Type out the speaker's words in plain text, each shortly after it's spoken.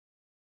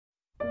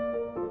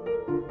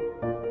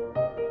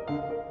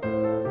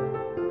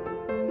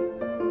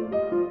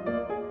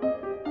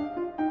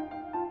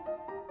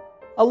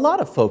A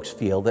lot of folks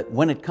feel that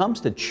when it comes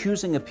to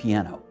choosing a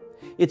piano,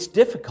 it's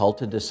difficult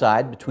to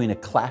decide between a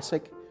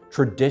classic,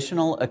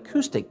 traditional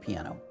acoustic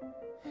piano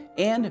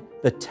and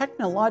the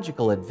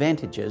technological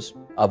advantages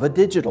of a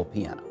digital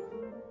piano.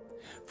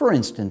 For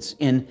instance,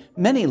 in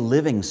many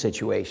living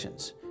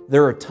situations,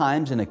 there are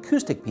times an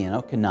acoustic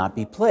piano cannot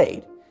be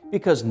played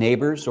because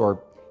neighbors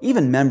or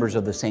even members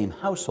of the same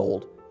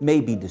household may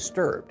be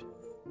disturbed.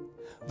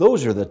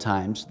 Those are the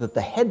times that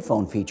the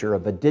headphone feature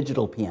of a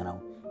digital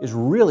piano is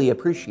really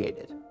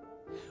appreciated.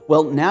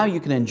 Well, now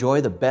you can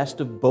enjoy the best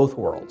of both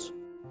worlds.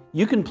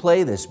 You can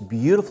play this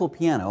beautiful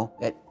piano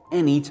at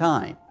any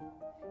time.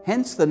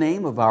 Hence the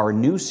name of our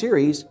new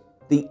series,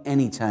 the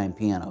AnyTime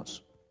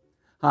Pianos.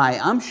 Hi,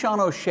 I'm Sean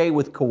O'Shea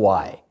with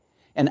Kawai,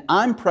 and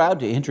I'm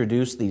proud to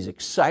introduce these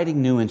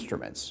exciting new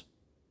instruments.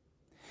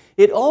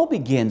 It all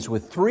begins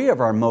with three of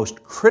our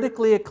most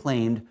critically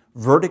acclaimed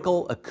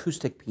vertical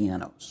acoustic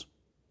pianos.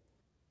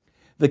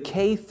 The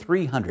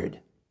K300,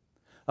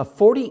 a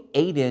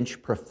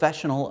 48-inch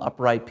professional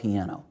upright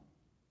piano.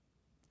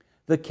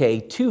 The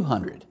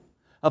K200,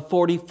 a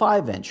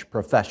 45-inch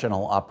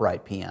professional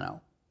upright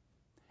piano.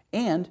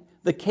 And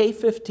the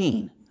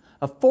K15,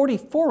 a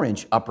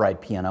 44-inch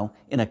upright piano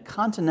in a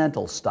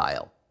continental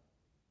style.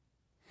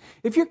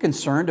 If you're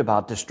concerned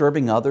about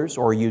disturbing others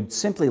or you'd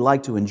simply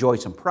like to enjoy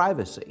some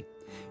privacy,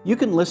 you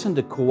can listen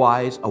to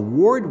Kawai's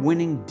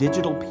award-winning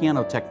digital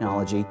piano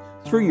technology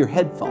through your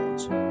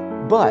headphones,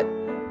 but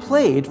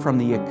played from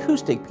the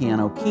acoustic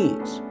piano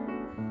keys.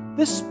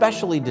 This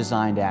specially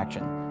designed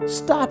action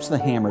stops the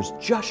hammers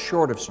just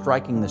short of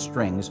striking the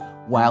strings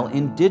while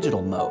in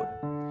digital mode,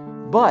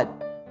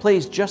 but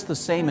plays just the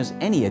same as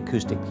any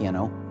acoustic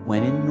piano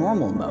when in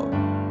normal mode.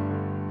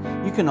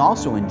 You can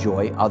also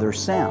enjoy other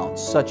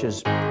sounds, such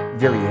as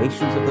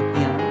variations of the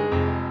piano,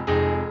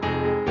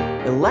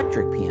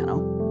 electric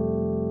piano,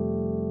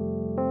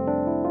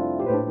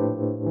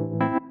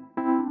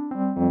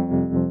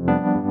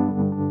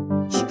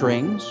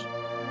 strings,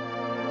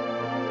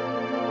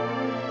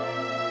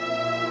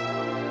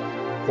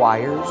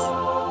 choirs,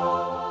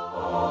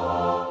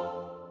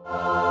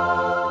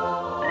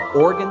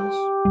 organs,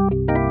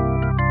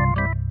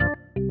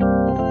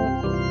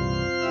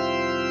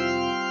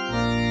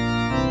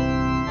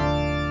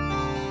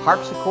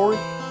 harpsichord,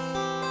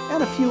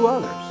 and a few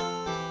others.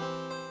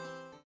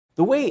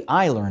 The way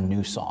I learn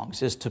new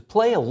songs is to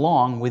play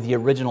along with the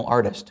original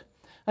artist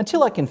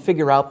until I can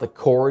figure out the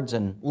chords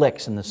and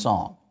licks in the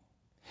song.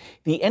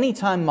 The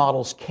AnyTime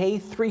models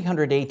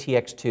K300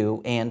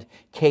 ATX2 and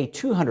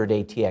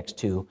K200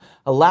 ATX2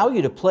 allow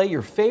you to play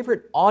your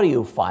favorite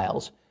audio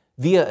files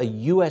via a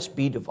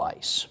USB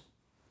device.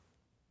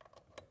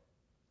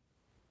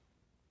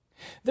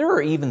 There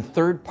are even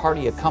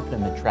third-party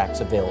accompaniment tracks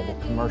available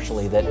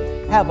commercially that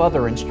have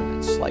other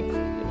instruments like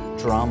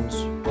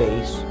drums,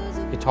 bass,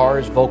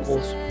 guitars,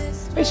 vocals,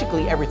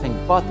 basically everything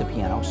but the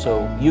piano,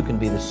 so you can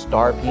be the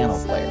star piano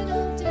player.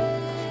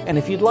 And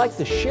if you'd like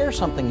to share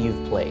something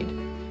you've played,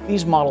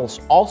 these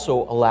models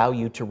also allow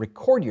you to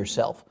record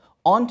yourself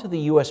onto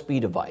the USB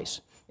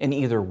device in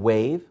either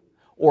WAV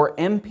or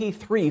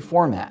MP3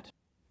 format.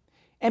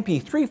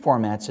 MP3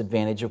 format's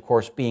advantage, of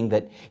course, being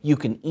that you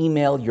can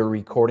email your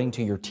recording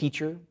to your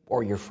teacher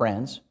or your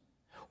friends,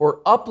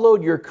 or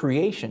upload your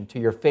creation to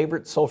your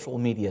favorite social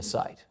media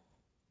site.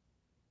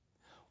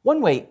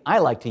 One way I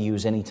like to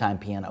use AnyTime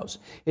pianos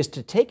is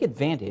to take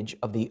advantage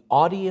of the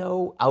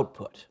audio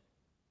output.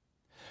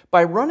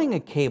 By running a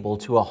cable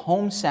to a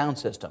home sound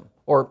system,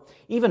 or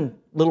even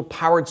little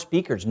powered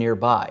speakers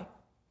nearby,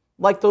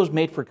 like those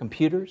made for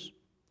computers,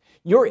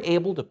 you're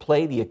able to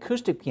play the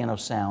acoustic piano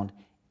sound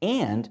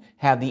and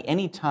have the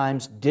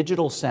AnyTime's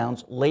digital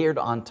sounds layered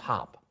on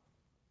top.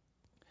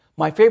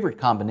 My favorite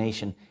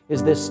combination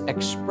is this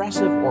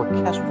expressive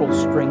orchestral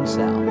string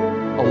sound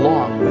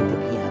along with the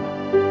piano.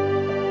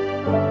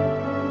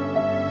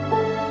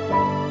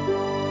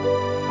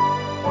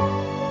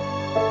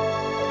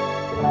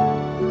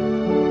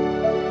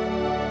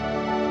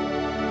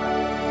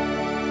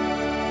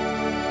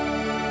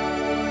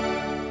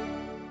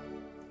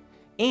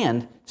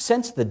 And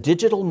since the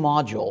digital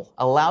module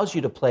allows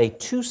you to play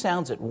two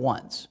sounds at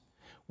once,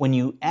 when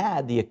you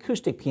add the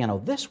acoustic piano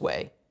this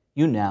way,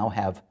 you now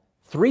have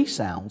three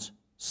sounds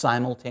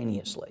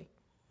simultaneously.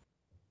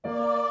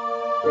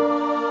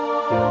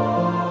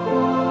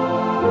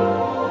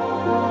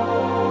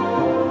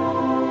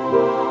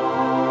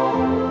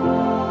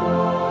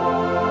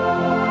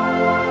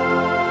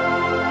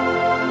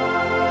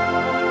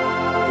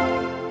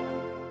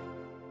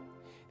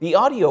 The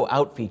audio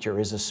out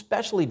feature is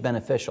especially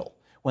beneficial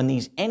when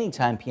these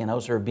AnyTime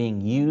pianos are being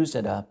used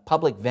at a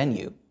public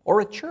venue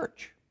or a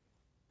church.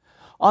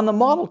 On the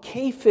model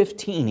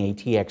K15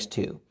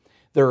 ATX2,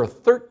 there are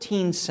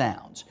 13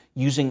 sounds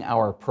using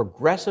our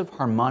progressive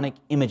harmonic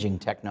imaging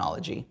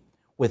technology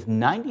with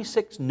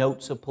 96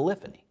 notes of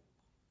polyphony.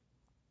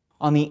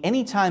 On the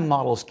AnyTime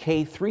models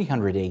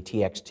K300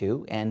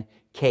 ATX2 and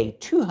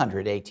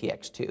K200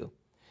 ATX2,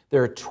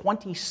 there are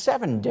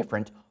 27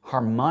 different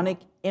harmonic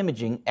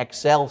imaging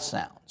XL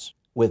sounds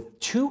with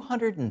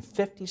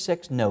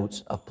 256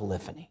 notes of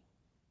polyphony.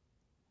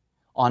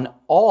 On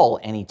all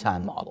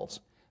AnyTime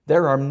models,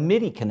 there are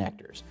MIDI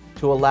connectors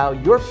to allow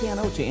your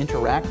piano to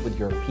interact with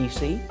your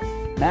PC,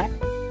 Mac,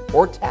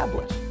 or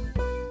tablet.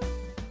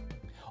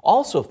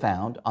 Also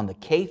found on the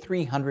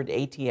K300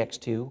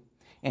 ATX2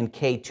 and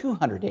K200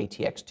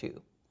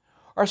 ATX2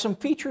 are some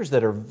features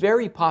that are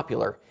very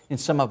popular in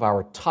some of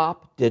our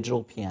top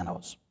digital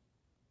pianos.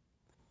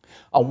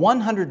 A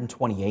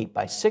 128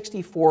 by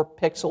 64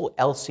 pixel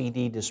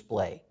LCD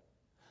display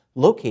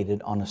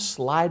located on a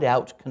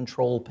slide-out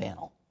control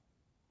panel.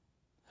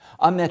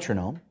 A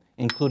metronome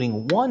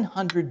including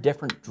 100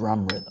 different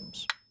drum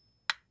rhythms.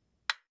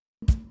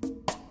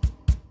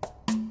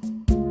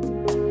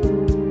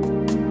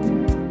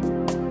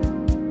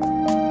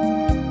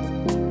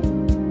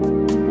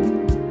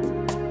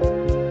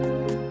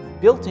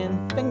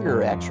 Built-in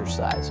finger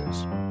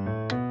exercises.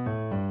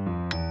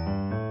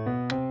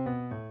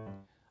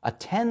 A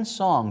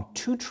 10-song,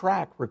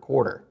 2-track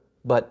recorder.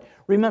 But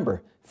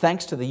remember,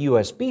 thanks to the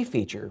USB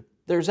feature,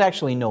 there's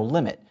actually no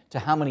limit to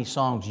how many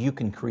songs you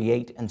can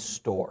create and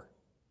store.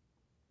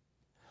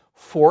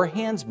 4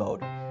 hands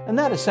mode, and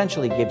that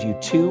essentially gives you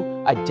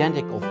 2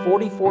 identical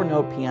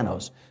 44-note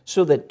pianos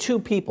so that 2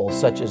 people,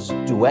 such as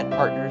duet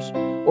partners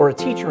or a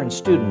teacher and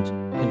student,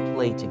 can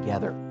play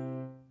together.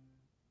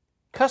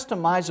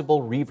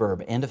 Customizable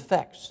reverb and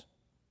effects.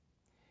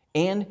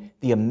 And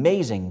the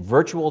amazing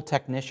virtual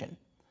technician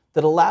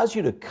that allows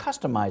you to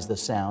customize the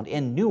sound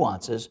and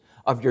nuances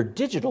of your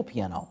digital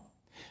piano,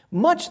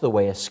 much the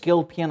way a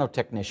skilled piano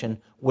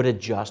technician would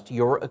adjust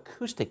your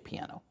acoustic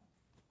piano.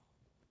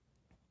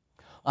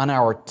 On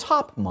our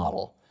top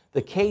model,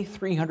 the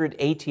K300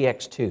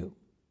 ATX2,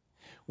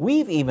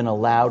 we've even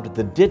allowed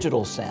the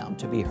digital sound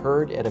to be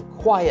heard at a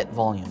quiet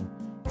volume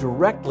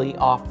directly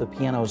off the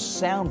piano's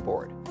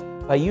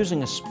soundboard by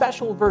using a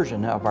special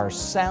version of our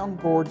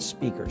soundboard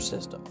speaker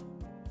system.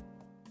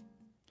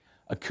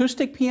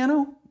 Acoustic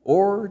piano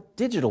or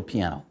digital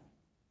piano?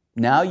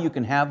 Now you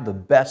can have the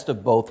best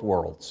of both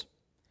worlds.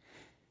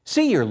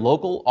 See your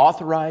local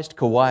authorized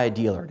Kawai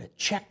dealer to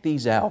check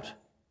these out.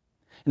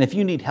 And if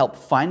you need help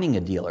finding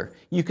a dealer,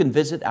 you can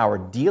visit our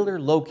dealer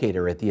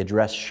locator at the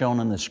address shown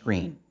on the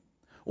screen.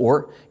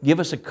 Or give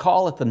us a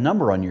call at the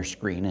number on your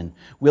screen and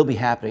we'll be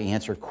happy to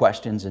answer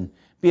questions and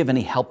be of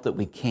any help that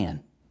we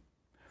can.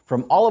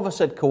 From all of us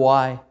at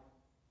Kawai,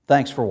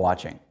 thanks for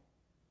watching.